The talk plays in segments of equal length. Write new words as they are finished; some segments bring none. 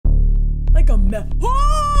like a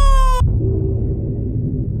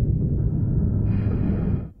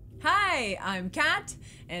Hi, I'm Kat,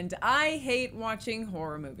 and I hate watching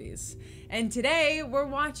horror movies. And today we're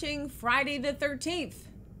watching Friday the 13th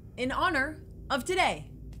in honor of today,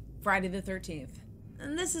 Friday the 13th.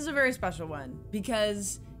 And this is a very special one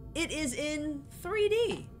because it is in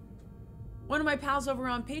 3D. One of my pals over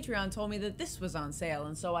on Patreon told me that this was on sale,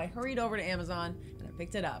 and so I hurried over to Amazon and I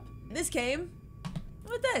picked it up. This came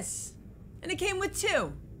with this, and it came with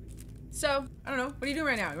two. So, I don't know, what are you doing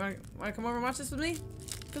right now? You wanna come over and watch this with me?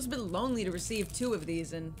 It feels a bit lonely to receive two of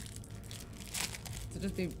these and to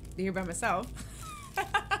just be here by myself.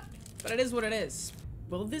 But it is what it is.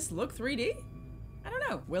 Will this look 3D? I don't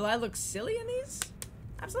know. Will I look silly in these?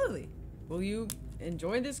 Absolutely. Will you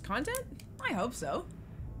enjoy this content? I hope so.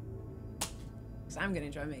 Because I'm gonna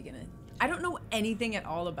enjoy making it. I don't know anything at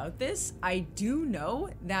all about this. I do know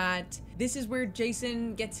that this is where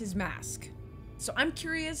Jason gets his mask. So I'm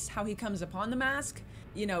curious how he comes upon the mask.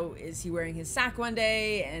 You know, is he wearing his sack one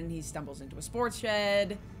day and he stumbles into a sports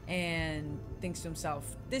shed and thinks to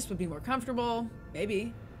himself, this would be more comfortable,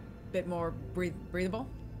 maybe, a bit more breathable?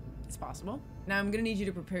 It's possible. Now I'm gonna need you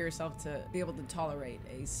to prepare yourself to be able to tolerate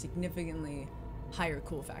a significantly higher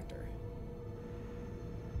cool factor.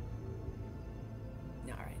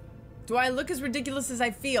 All right. Do I look as ridiculous as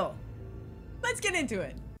I feel? Let's get into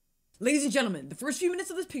it. Ladies and gentlemen, the first few minutes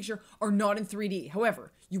of this picture are not in 3D.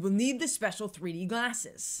 However, you will need the special 3D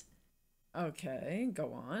glasses. Okay,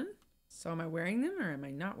 go on. So am I wearing them or am I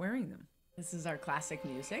not wearing them? This is our classic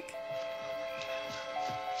music.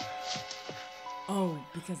 Oh,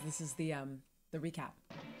 because this is the recap.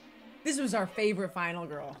 This was our favorite final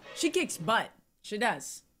girl. She kicks butt. She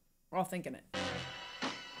does. We're all thinking it.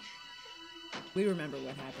 We remember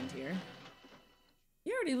what happened here.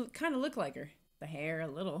 You already kind of look like her. The hair, a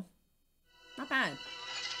little. Not bad.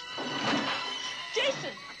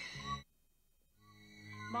 Jason!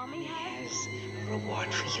 Mommy has a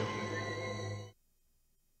reward for you.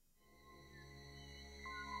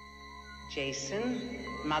 Jason,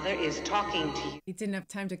 Mother is talking to you. He didn't have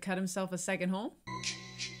time to cut himself a second hole?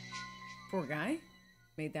 Poor guy.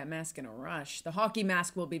 Made that mask in a rush. The hockey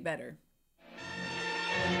mask will be better.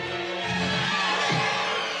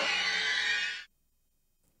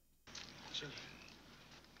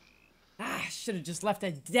 Should have just left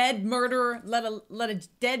a dead murderer, let a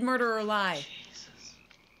dead murderer lie. Jesus.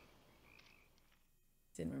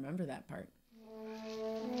 Didn't remember that part.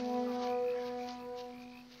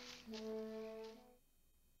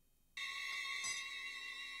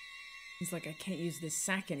 He's like, I can't use this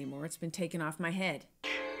sack anymore. It's been taken off my head.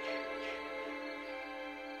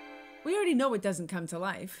 We already know it doesn't come to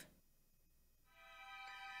life.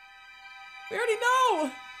 We already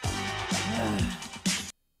know!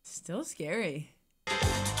 Still scary.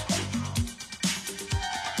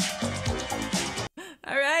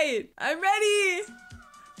 All right, I'm ready.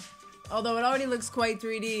 Although it already looks quite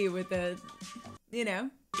 3D with the, you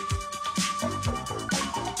know.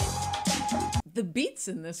 The beats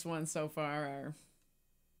in this one so far are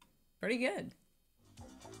pretty good.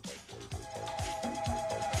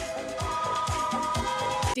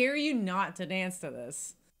 Dare you not to dance to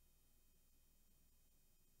this.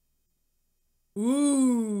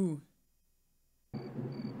 Ooh.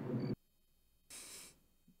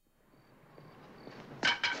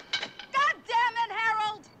 God damn it,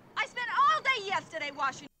 Harold! I spent all day yesterday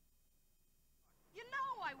washing. You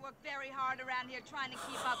know I work very hard around here trying to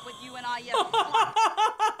keep up with you and I.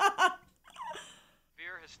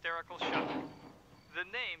 Severe hysterical shock. The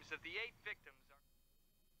names of the 8 victims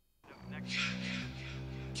are next.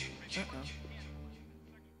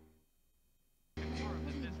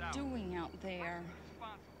 Doing out there?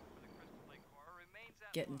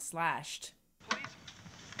 Getting slashed.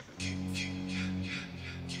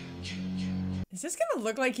 Is this gonna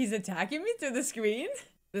look like he's attacking me through the screen?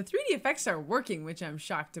 The 3D effects are working, which I'm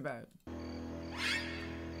shocked about.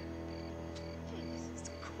 Jesus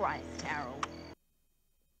Christ, Harold.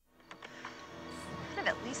 Could have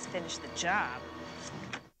at least finished the job.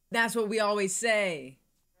 That's what we always say.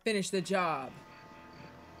 Finish the job.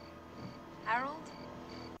 Harold?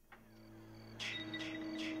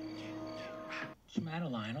 What's the matter,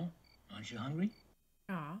 Lionel? Aren't you hungry?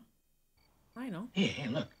 Aw, Lionel. Here,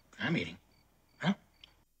 look. I'm eating. Huh?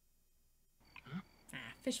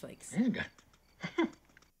 Ah, fish flakes. There you go. Come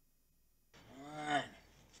on.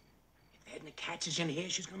 If Edna catches you in here,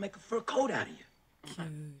 she's gonna make a fur coat out of you. Cute.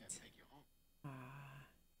 Ah.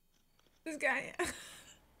 This guy.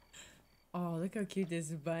 Oh, look how cute this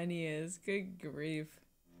bunny is. Good grief.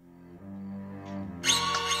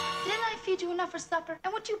 Didn't I feed you enough for supper?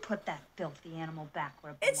 And would you put that filthy animal back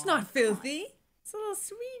where it belongs? It's not filthy. It's a little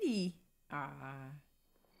sweetie. Ah.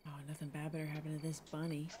 Oh, nothing bad better happen to this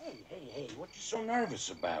bunny. Hey, what you so nervous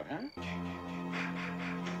about, huh?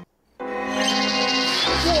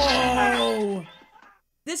 Whoa!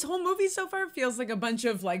 This whole movie so far feels like a bunch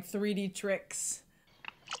of like 3D tricks.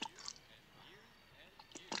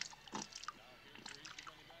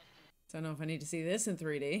 Don't know if I need to see this in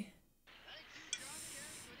 3D.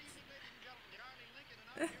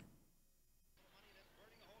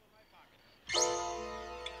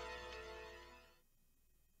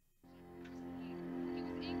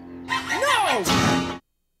 No!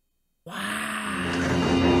 Wow.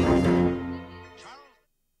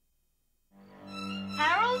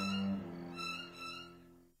 Harold?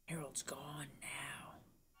 Harold's gone now.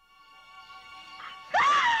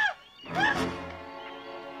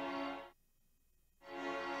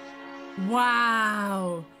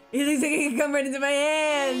 Wow. It looks like it can come right into my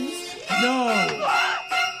hands. No.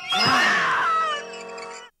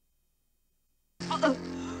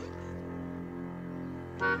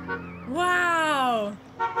 Wow.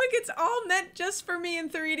 Look, it's all meant just for me in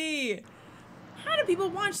 3D. How do people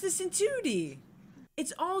watch this in 2D?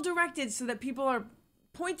 It's all directed so that people are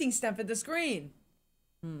pointing stuff at the screen.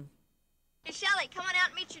 Hey, Shelly, come on out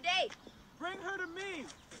and meet your date. Bring her to me.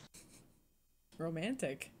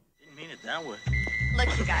 Romantic. Didn't mean it that way. Look,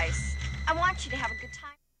 you guys, I want you to have a good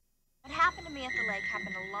time. What happened to me at the lake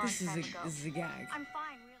happened a long This time is ago. a gag. I'm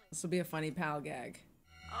fine, really. This will be a funny pal gag.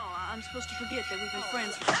 Oh, I'm supposed to forget that we've been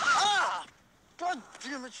friends. Ah! God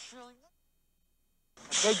damn it, Shirley. I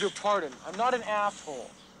beg your pardon. I'm not an asshole.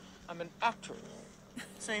 I'm an actor.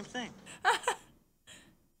 Same thing.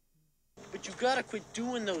 But you gotta quit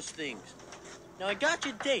doing those things. Now, I got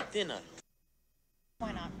your date, didn't I?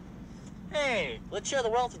 Why not? Hey, let's share the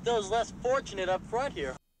wealth with those less fortunate up front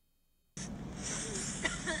here.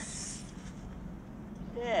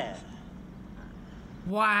 Yeah.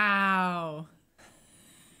 Wow.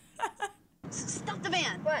 Stop the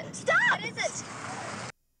van. What? Stop! What is it?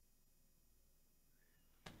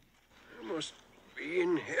 You must be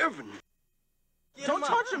in heaven. Don't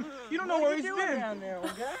touch him. You don't know where he's been. Down there,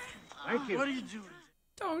 okay? Thank you. What are you doing?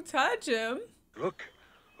 Don't touch him. Look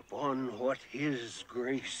upon what his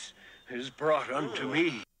grace has brought unto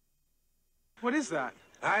me. What is that?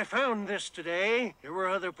 I found this today. There were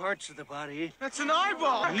other parts of the body. That's an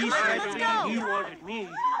eyeball. He said he wanted me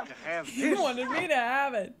to have He this. wanted me to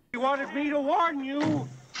have it. He wanted me to warn you.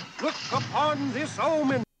 Look upon this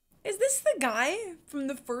omen. Is this the guy from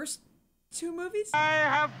the first two movies? I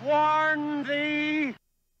have warned thee.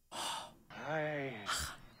 I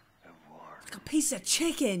have warned. Like a piece of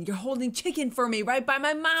chicken. You're holding chicken for me right by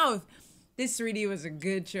my mouth. This 3D was a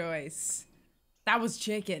good choice. That was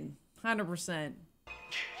chicken. 100%.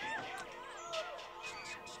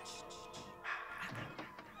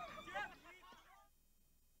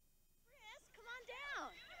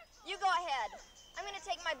 You go ahead. I'm gonna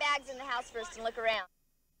take my bags in the house first and look around.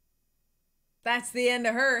 That's the end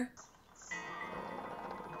of her.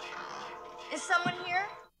 Is someone here?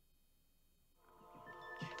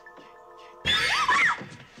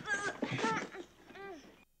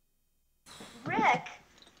 Rick!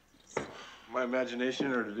 My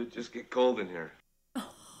imagination, or did it just get cold in here?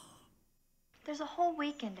 There's a whole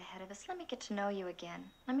weekend ahead of us. Let me get to know you again.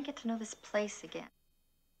 Let me get to know this place again.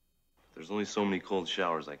 There's only so many cold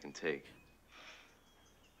showers I can take.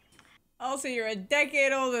 Also, you're a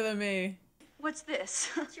decade older than me. What's this?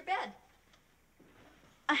 It's your bed.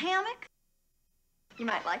 A hammock? You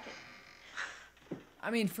might like it.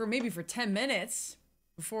 I mean, maybe for 10 minutes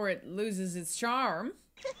before it loses its charm.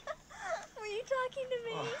 Were you talking to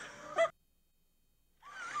me?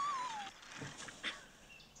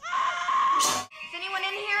 Is anyone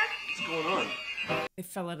in here? What's going on? They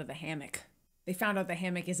fell out of the hammock. They found out the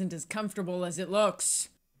hammock isn't as comfortable as it looks.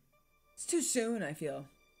 It's too soon, I feel.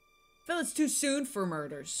 I feel it's too soon for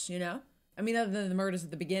murders, you know? I mean, other than the murders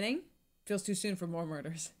at the beginning, feels too soon for more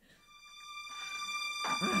murders.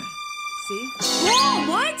 See? Whoa,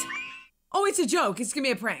 what? Oh, it's a joke. It's gonna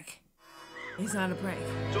be a prank. It's not a prank.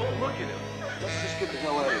 Don't look at him. Let's just get the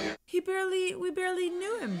hell out of here. We barely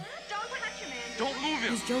knew him. Don't touch him, man. Don't move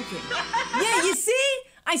him. He's joking. Yeah, you see?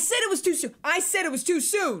 I said it was too soon. I said it was too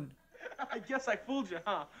soon. I guess I fooled you,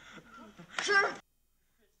 huh? Sure.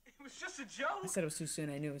 It was just a I joke. said it was too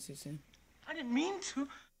soon. I knew it was too soon. I didn't mean to.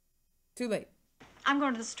 Too late. I'm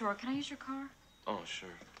going to the store. Can I use your car? Oh, sure.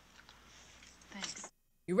 Thanks.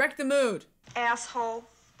 You wrecked the mood. Asshole.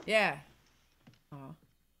 Yeah. Aw.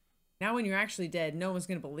 Now when you're actually dead, no one's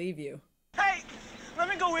gonna believe you. Hey, let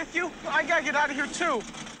me go with you. I gotta get out of here, too.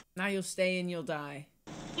 Now you'll stay and you'll die.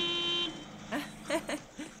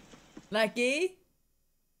 Lucky?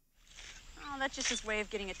 Oh, that's just his way of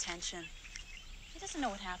getting attention. He doesn't know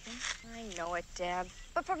what happened. I know it, Deb.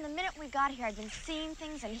 But from the minute we got here, I've been seeing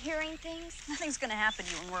things and hearing things. Nothing's gonna happen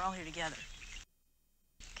to you when we're all here together.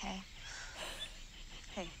 Okay.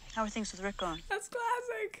 Hey, how are things with Rick going? That's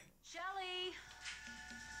classic. Shelly!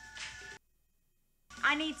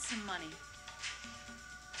 I need some money.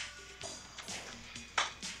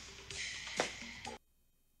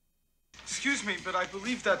 Excuse me, but I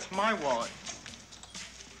believe that's my wallet.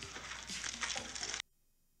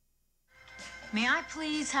 May I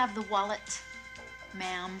please have the wallet,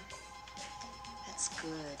 ma'am? That's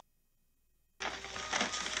good.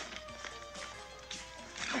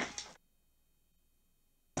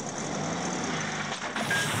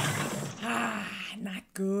 Ah, not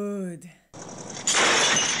good.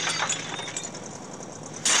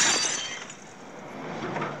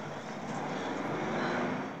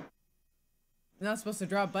 You're not supposed to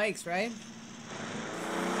drop bikes, right?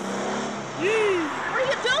 What are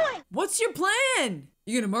you doing? What's your plan?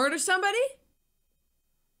 You gonna murder somebody?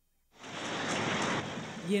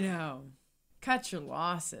 You know, cut your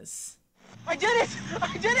losses. I did it!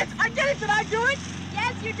 I did it! I did it! Did I do it?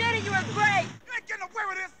 Yes, you did it. You were great. You ain't getting away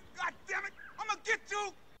with this! God damn it! I'm gonna get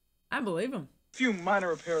you! I believe him. Few minor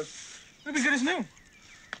repairs. It'll be good as new.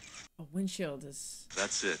 A windshield is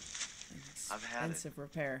That's it. an I've had it. expensive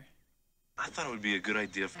repair. I thought it would be a good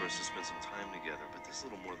idea for us to spend some time together, but this is a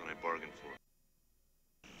little more than I bargained for.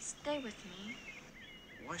 Stay with me,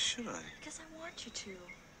 Why should I? because I want you to.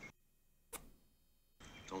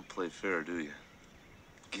 Don't play fair, do you?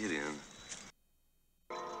 Get in.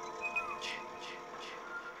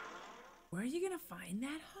 Where are you gonna find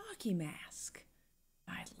that hockey mask?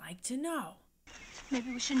 I'd like to know.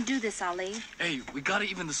 Maybe we shouldn't do this, Ali. Hey, we gotta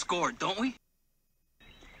even the score, don't we?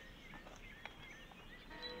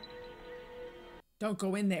 Don't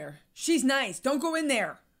go in there. She's nice. Don't go in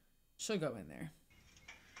there. She'll go in there.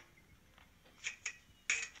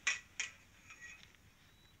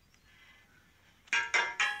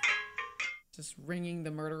 Just ringing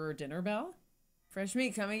the murderer dinner bell? Fresh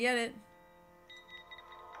meat, come and get it.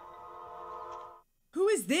 Who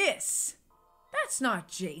is this? That's not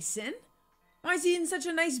Jason. Why is he in such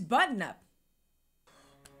a nice button-up?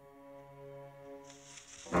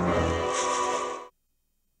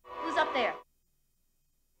 Who's up there?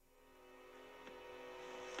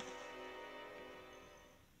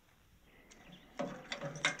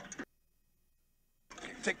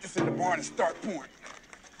 Take this in the barn and start pouring.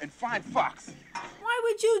 And find Fox. Why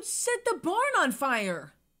would you set the barn on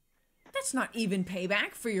fire? That's not even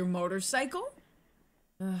payback for your motorcycle.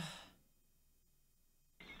 Ugh.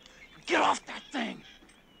 Get off that thing!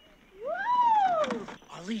 Woo!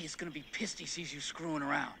 Ali is gonna be pissed he sees you screwing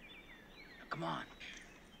around. Now, come on.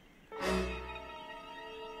 What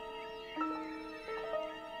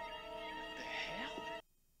the hell?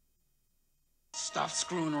 Stop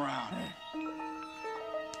screwing around.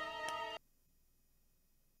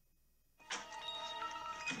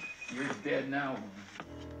 You're dead now.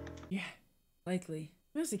 Yeah, likely.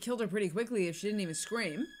 Must have killed her pretty quickly if she didn't even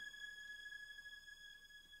scream.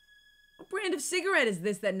 What brand of cigarette is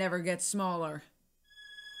this that never gets smaller?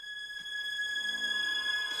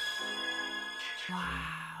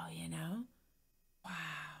 Wow, you know? Wow.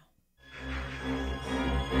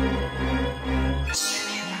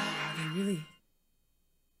 Wow, they really...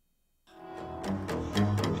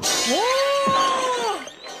 Oh!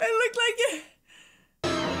 It looked like it...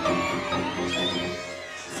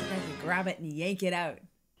 See if I can grab it and yank it out.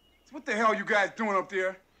 So what the hell you guys doing up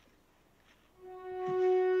there?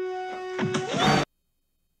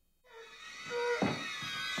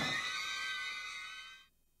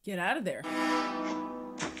 Get out of there.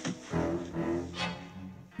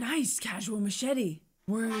 Nice casual machete.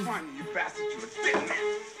 Word. Finally, you bastards, you were sitting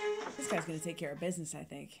there. This guy's gonna take care of business, I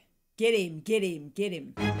think. Get him, get him, get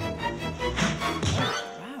him. Wow,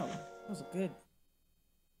 that was good.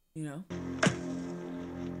 You know?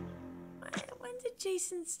 When did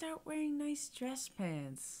Jason start wearing nice dress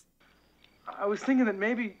pants? I was thinking that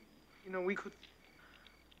maybe, you know, we could...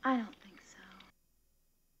 I don't think so.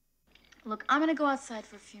 Look, I'm gonna go outside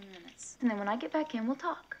for a few minutes. And then when I get back in, we'll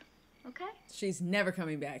talk. Okay? She's never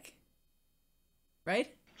coming back.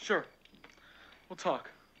 Right? Sure. We'll talk.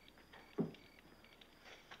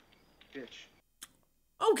 Bitch.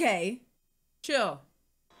 Okay. Chill.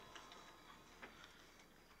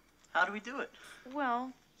 How do we do it?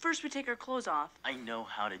 Well, first we take our clothes off. I know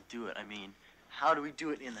how to do it. I mean, how do we do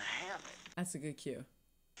it in the hammock? That's a good cue.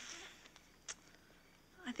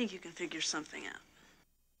 I think you can figure something out.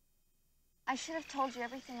 I should have told you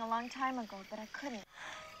everything a long time ago, but I couldn't.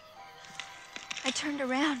 I turned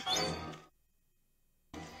around.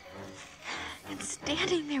 And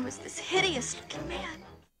standing there was this hideous-looking man.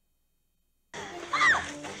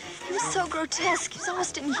 He was so grotesque, he was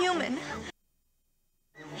almost inhuman.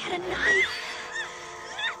 He had a knife,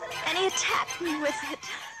 and he attacked me with it.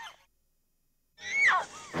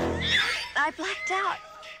 I blacked out.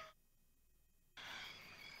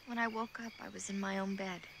 When I woke up, I was in my own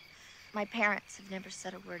bed. My parents have never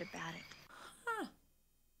said a word about it. Huh.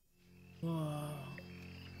 Whoa.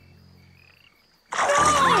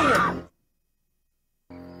 No!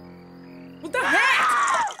 What the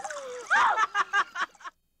heck?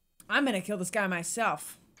 I'm gonna kill this guy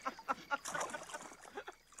myself.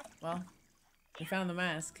 Well, we found the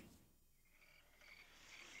mask.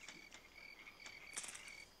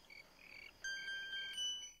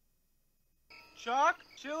 Chuck?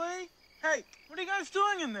 Chili? Hey, what are you guys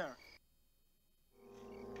doing in there?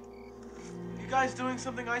 You guys doing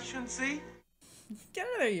something I shouldn't see? Get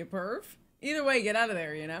out of there, you perv. Either way, get out of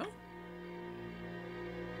there, you know?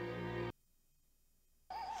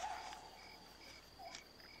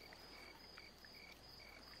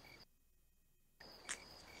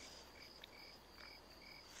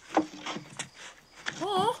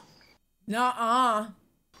 Oh. Nuh-uh.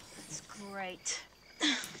 It's great.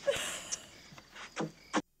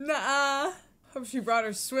 Nuh-uh. Hope she brought her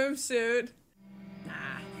swimsuit. Nah.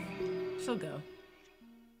 She'll go.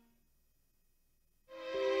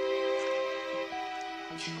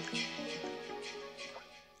 I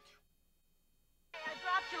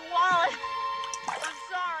dropped your wallet. I'm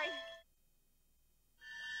sorry.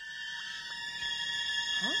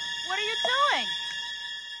 Huh? What are you doing?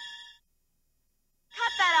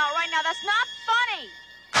 Cut that out right now. That's not funny.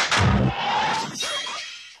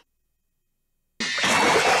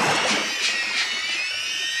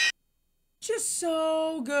 Just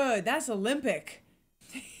so good. That's Olympic.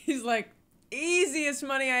 He's like, easiest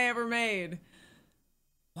money I ever made.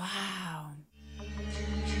 Wow.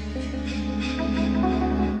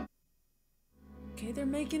 Okay, they're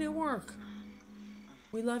making it work.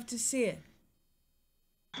 We love to see it.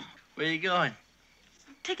 Where you going?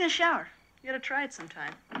 I'm taking a shower. You gotta try it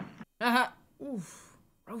sometime. Uh-huh. Oof.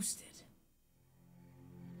 Roasted.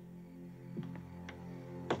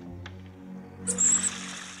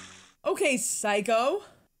 Okay, Psycho.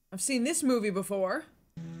 I've seen this movie before.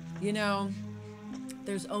 You know,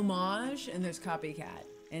 there's homage and there's copycat.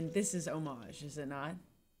 And this is homage, is it not?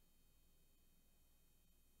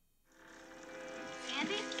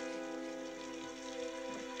 Andy?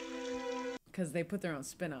 Because they put their own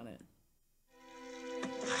spin on it.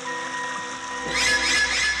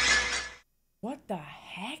 What the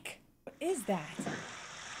heck? What is that? Do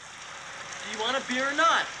you want a beer or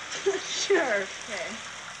not? Sure. Okay.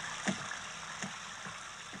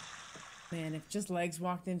 Man, if just Legs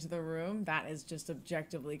walked into the room, that is just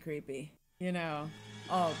objectively creepy. You know?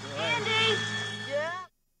 Oh, boy. Andy! Yeah?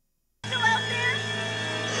 Still out there?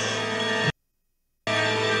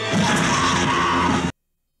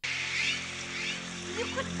 Will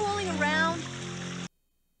you quit fooling around?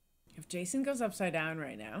 If Jason goes upside down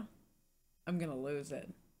right now, I'm gonna lose it.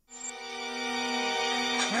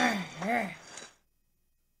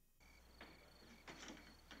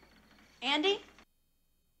 Andy?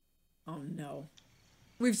 Oh no.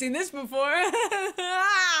 We've seen this before.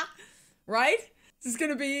 Right? Is this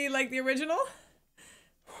gonna be like the original?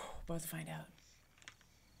 About to find out.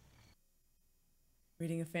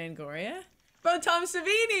 Reading a Fangoria? About Tom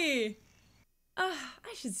Savini! I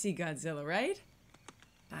should see Godzilla, right?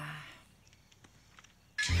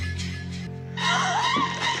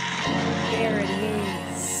 There it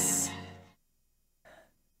is.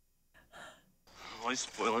 Always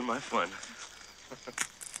spoiling my fun.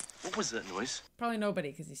 What was that noise? Probably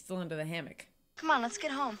nobody, because he's still under the hammock. Come on, let's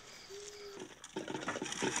get home.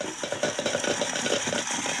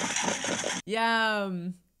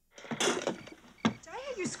 Yum. Did I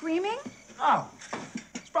hear you screaming? Oh,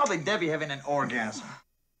 it's probably Debbie having an orgasm.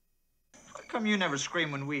 How come you never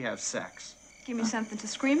scream when we have sex? Give me something to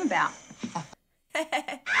scream about.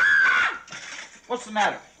 What's the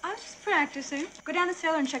matter? I was just practicing. Go down the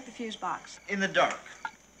cellar and check the fuse box. In the dark.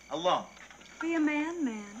 Alone. Be a man,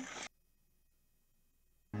 man.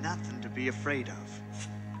 Nothing to be afraid of.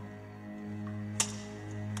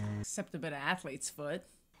 Except a bit of athlete's foot.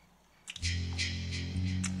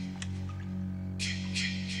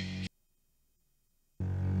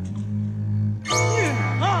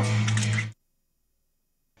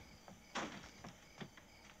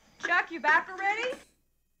 Chuck, you back already?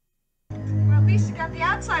 Well, at least you got the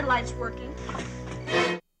outside lights working.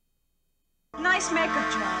 Nice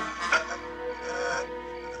makeup job.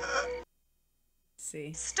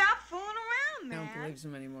 See. Stop fooling around I don't believe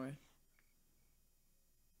him anymore.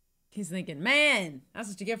 He's thinking, man, that's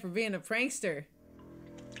what you get for being a prankster.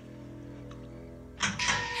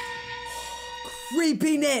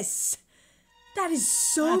 Creepiness! That is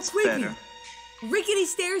so creepy. Better. Rickety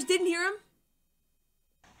stairs didn't hear him?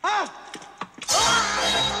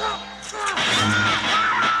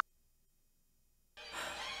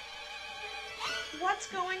 What's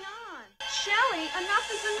going on? Shelley,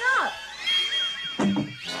 enough is enough.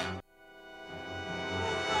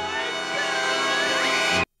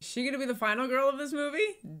 Is she gonna be the final girl of this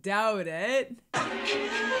movie? Doubt it.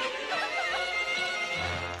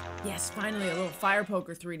 Yes, finally a little fire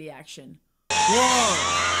poker 3D action. Whoa!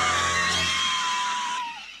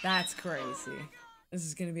 That's crazy. This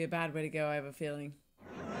is gonna be a bad way to go, I have a feeling.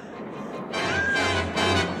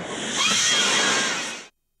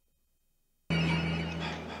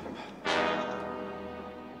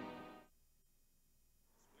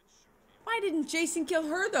 Why didn't Jason kill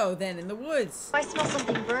her though then in the woods? I smell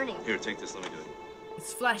something burning. Here, take this. Let me do it.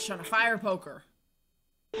 It's flesh on a fire poker.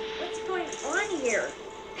 What's going on here?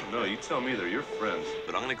 No, you tell me. They're your friends.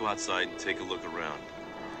 But I'm gonna go outside and take a look around.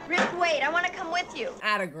 Rick, wait, I want to come with you.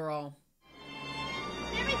 Atta girl.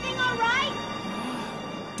 Is everything all right?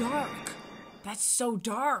 Dark. That's so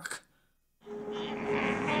dark.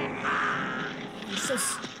 He's so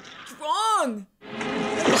strong.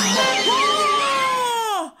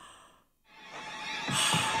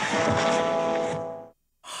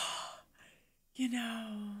 You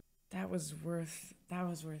know, that was worth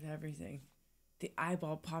everything. The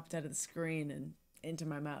eyeball popped out of the screen and into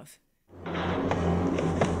my mouth.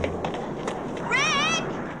 Rick!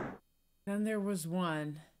 Then there was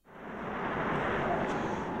one.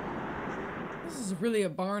 This is really a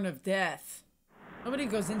barn of death. Nobody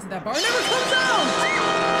goes into that barn, never comes out!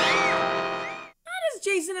 How does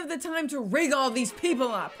Jason have the time to rig all these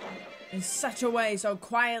people up in such a way, so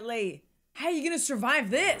quietly? How are you gonna survive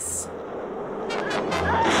this?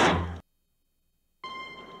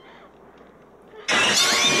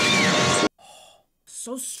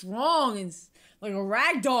 So strong and like a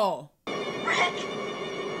rag doll. Rick!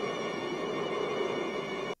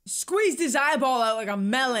 Squeezed his eyeball out like a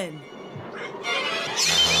melon.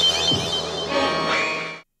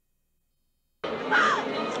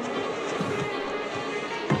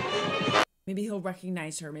 Maybe he'll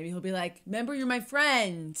recognize her. Maybe he'll be like, remember, you're my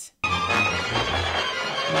friend.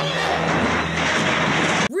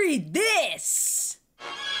 Read this!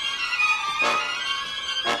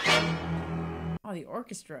 Oh, the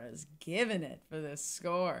orchestra is giving it for this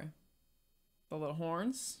score. The little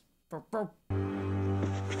horns. Burp, burp.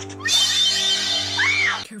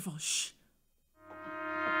 Careful, shh.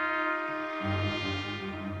 Oh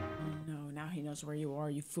no, now he knows where you are,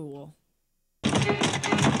 you fool.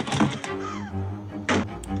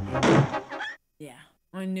 Yeah,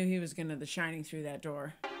 I knew he was gonna The Shining through that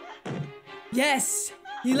door. Yes!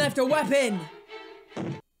 He left a weapon!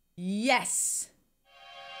 Yes!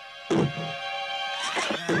 Okay.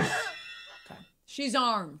 She's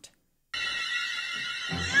armed.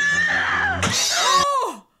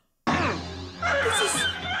 Oh! This is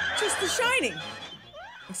just The Shining.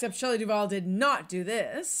 Except Shelley Duvall did not do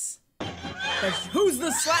this. But who's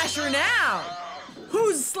the slasher now?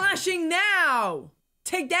 Who's slashing now?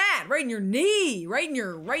 Take that! Right in your knee! Right in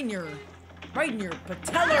your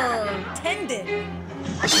patellar tendon!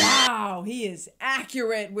 Wow, he is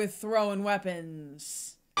accurate with throwing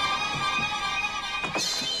weapons.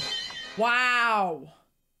 Wow!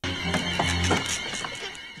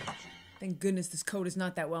 Thank goodness this coat is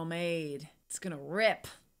not that well made. It's gonna rip.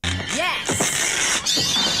 Yes!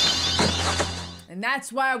 And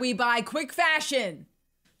that's why we buy quick fashion.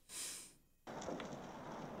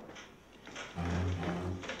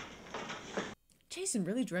 Jason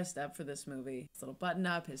really dressed up for this movie. His little button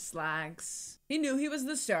up, his slacks. He knew he was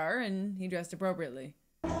the star and he dressed appropriately.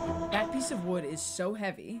 That piece of wood is so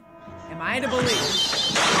heavy. Am I to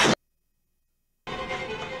believe?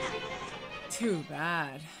 Too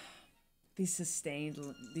bad. These sustained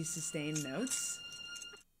notes.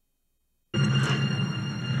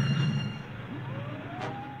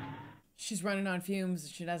 She's running on fumes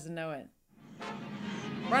and she doesn't know it.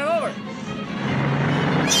 Run him over!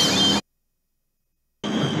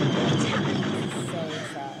 So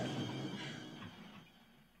sad.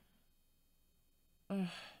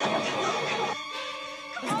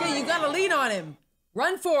 Okay, you gotta lean on him.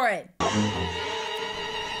 Run for it.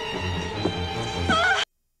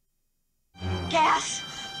 Gas!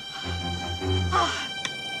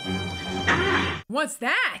 What's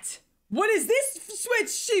that? What is this switch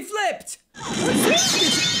she flipped? What's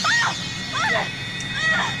this?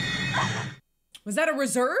 Was that a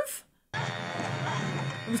reserve?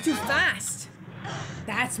 It was too fast.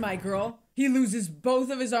 That's my girl. He loses both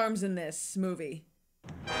of his arms in this movie.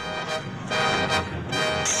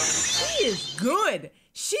 She is good.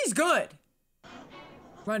 She's good.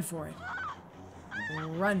 Run for it.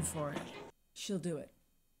 Run for it. She'll do it.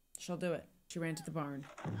 She'll do it. She ran to the barn.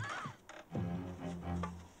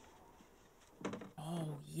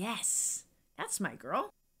 Oh, yes. That's my girl.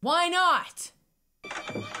 Why not?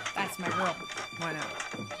 That's my girl. Why not?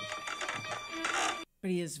 But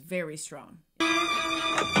he is very strong.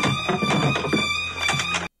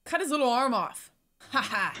 Cut his little arm off. Ha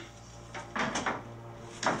ha.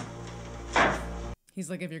 He's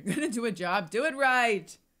like, if you're gonna do a job, do it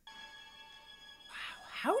right. Wow,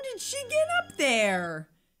 how did she get up there?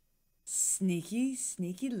 Sneaky,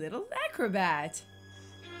 sneaky little acrobat.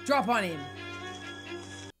 Drop on him.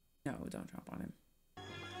 No, don't drop on him.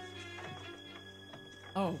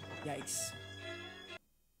 Oh, yikes.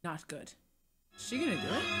 Not good. Is she gonna do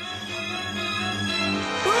it?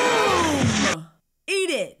 Boom! Eat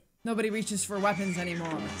it! Nobody reaches for weapons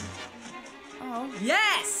anymore. Oh,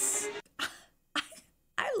 yes!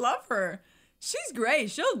 I love her. She's great.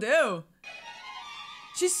 She'll do.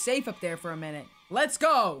 She's safe up there for a minute. Let's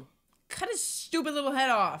go. Cut his stupid little head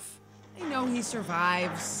off. I know he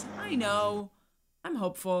survives. I know. I'm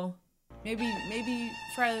hopeful. Maybe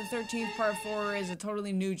Friday the 13th Part 4 is a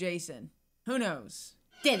totally new Jason. Who knows?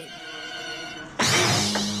 Get it.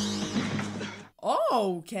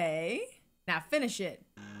 Okay. Now finish it.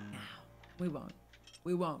 No, we won't.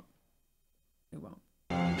 We won't. We won't.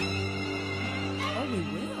 Oh, we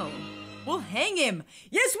will. We'll hang him.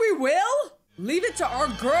 Yes, we will. Leave it to our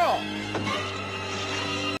girl.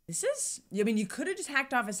 This is, I mean, you could have just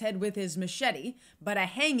hacked off his head with his machete, but a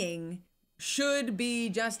hanging should be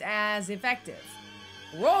just as effective.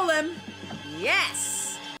 Roll him.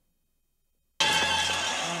 Yes.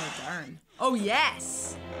 Oh, darn. Oh,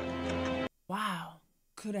 yes. Wow.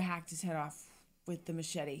 Could have hacked his head off with the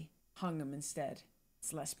machete. Hung him instead.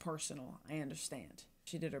 It's less personal. I understand.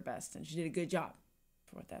 She did her best, and she did a good job,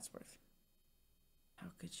 for what that's worth. How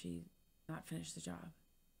could she not finish the job?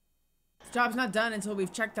 The job's not done until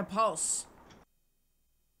we've checked the pulse.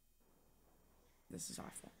 This is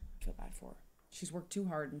awful. I feel bad for her. She's worked too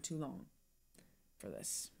hard and too long for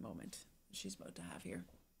this moment she's about to have here.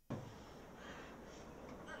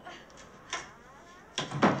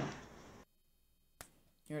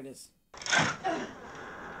 Here it is.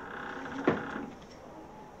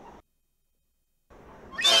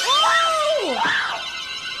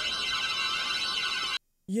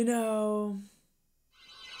 You know,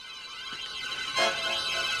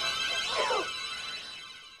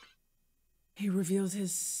 he revealed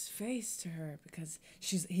his face to her because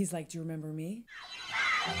he's like, do you remember me?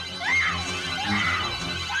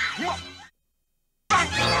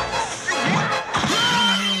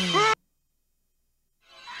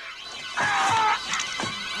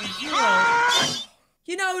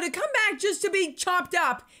 You know, to come back just to be chopped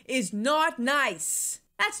up is not nice.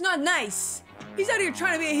 That's not nice. He's out here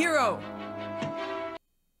trying to be a hero.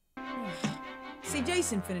 See,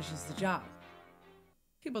 Jason finishes the job.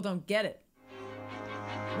 People don't get it.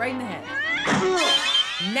 Right in the head.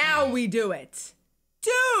 Now we do it.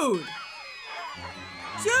 Dude!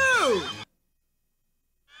 Dude!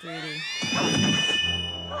 3D.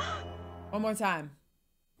 One more time.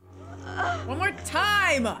 One more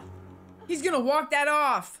time! He's gonna walk that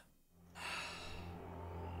off.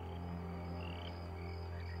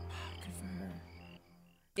 Good for her.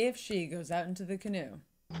 If she goes out into the canoe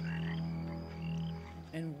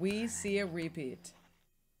and we see a repeat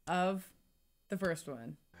of the first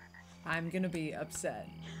one, I'm gonna be upset.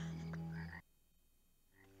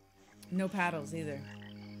 No paddles either.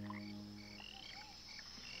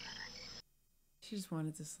 She just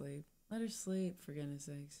wanted to sleep. Let her sleep, for goodness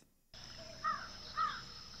sakes.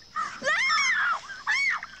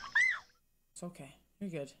 It's okay. You're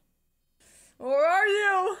good. Where are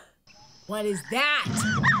you? What is that?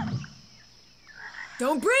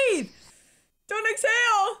 Don't breathe! Don't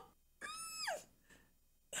exhale!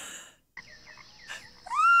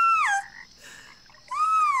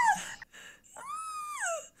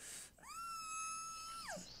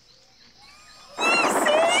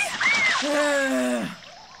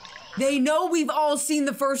 They know we've all seen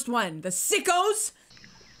the first one. The sickos!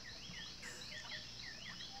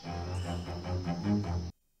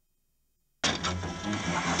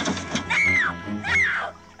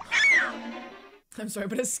 I'm sorry,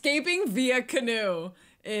 but escaping via canoe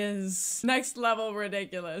is next level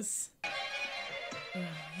ridiculous.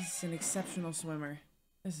 He's an exceptional swimmer.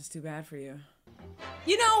 This is too bad for you.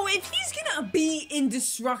 You know, if he's gonna be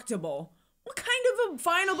indestructible, what kind of a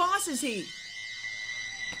final boss is he?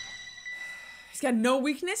 He's got no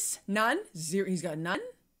weakness. None. Zero. He's got none.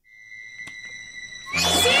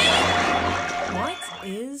 See? What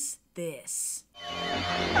is this?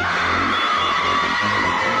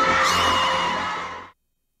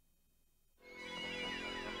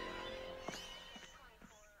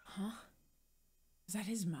 Huh? Is that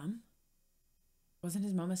his mom? Wasn't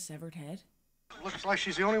his mom a severed head? Looks like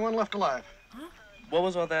she's the only one left alive. Huh? What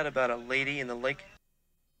was all that about a lady in the lake?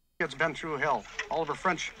 Kid's been through hell. Oliver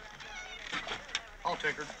French. I'll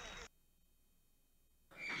take her.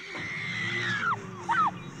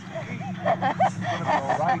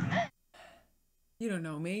 All right. You don't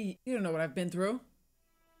know me. You don't know what I've been through.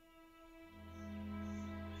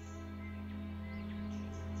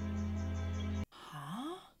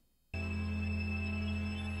 Huh?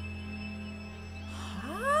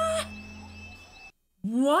 Huh?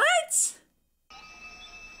 What?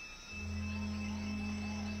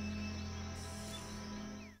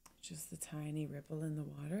 Just the tiny ripple in the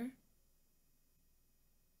water?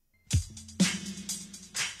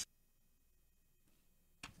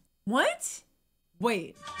 What?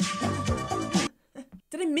 Wait.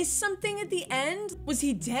 Did I miss something at the end? Was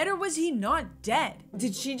he dead or was he not dead?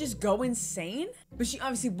 Did she just go insane? But she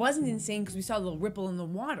obviously wasn't insane because we saw a little ripple in the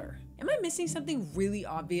water. Am I missing something really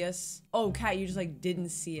obvious? Oh, Kat, you just like didn't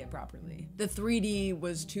see it properly. The 3D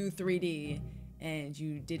was too 3D and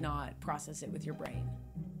you did not process it with your brain.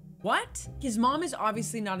 What? His mom is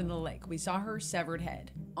obviously not in the lake. We saw her severed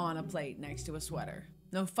head on a plate next to a sweater.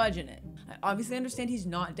 No fudge in it. I obviously understand he's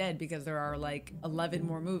not dead because there are like 11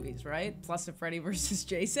 more movies, right? Plus a Freddy versus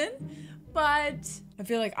Jason. But I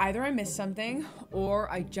feel like either I missed something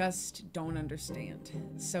or I just don't understand.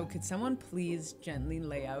 So could someone please gently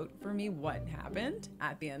lay out for me what happened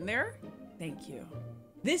at the end there? Thank you.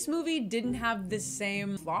 This movie didn't have the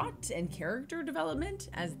same plot and character development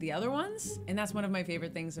as the other ones, and that's one of my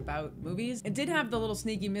favorite things about movies. It did have the little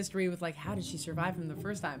sneaky mystery with like, how did she survive him the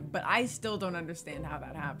first time? But I still don't understand how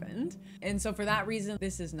that happened. And so for that reason,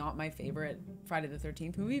 this is not my favorite Friday the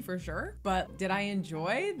 13th movie for sure. But did I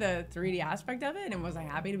enjoy the 3D aspect of it? And was I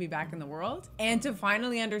happy to be back in the world? And to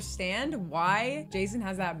finally understand why Jason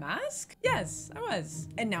has that mask? Yes, I was.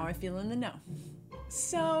 And now I feel in the know.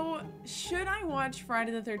 So, should I watch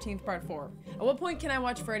Friday the 13th Part 4? At what point can I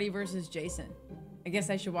watch Freddy versus Jason? I guess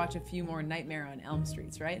I should watch a few more Nightmare on Elm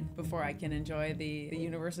Streets, right? Before I can enjoy the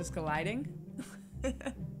universes colliding.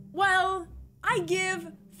 Well, I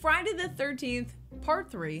give Friday the 13th Part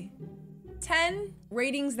 3 10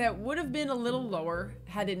 ratings that would have been a little lower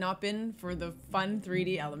had it not been for the fun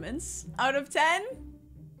 3D elements. Out of 10, it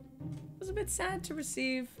was a bit sad to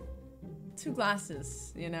receive 2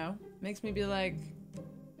 glasses, you know? Makes me be like,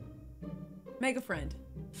 make a friend.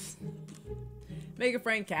 Make a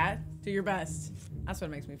friend, Kat. Do your best. That's what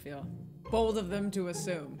makes me feel. Bold of them to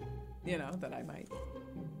assume, you know, that I might.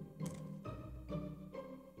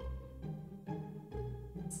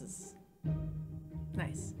 This is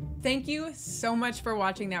nice. Thank you so much for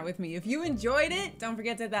watching that with me. If you enjoyed it, don't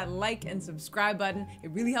forget to hit that like and subscribe button.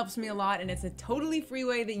 It really helps me a lot, and it's a totally free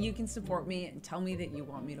way that you can support me and tell me that you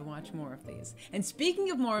want me to watch more of these. And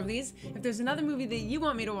speaking of more of these, if there's another movie that you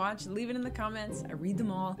want me to watch, leave it in the comments. I read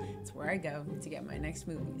them all. It's where I go to get my next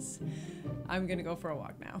movies. I'm gonna go for a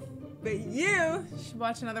walk now. But you should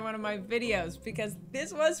watch another one of my videos because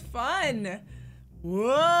this was fun.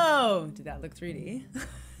 Whoa! Did that look 3D?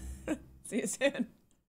 See you soon.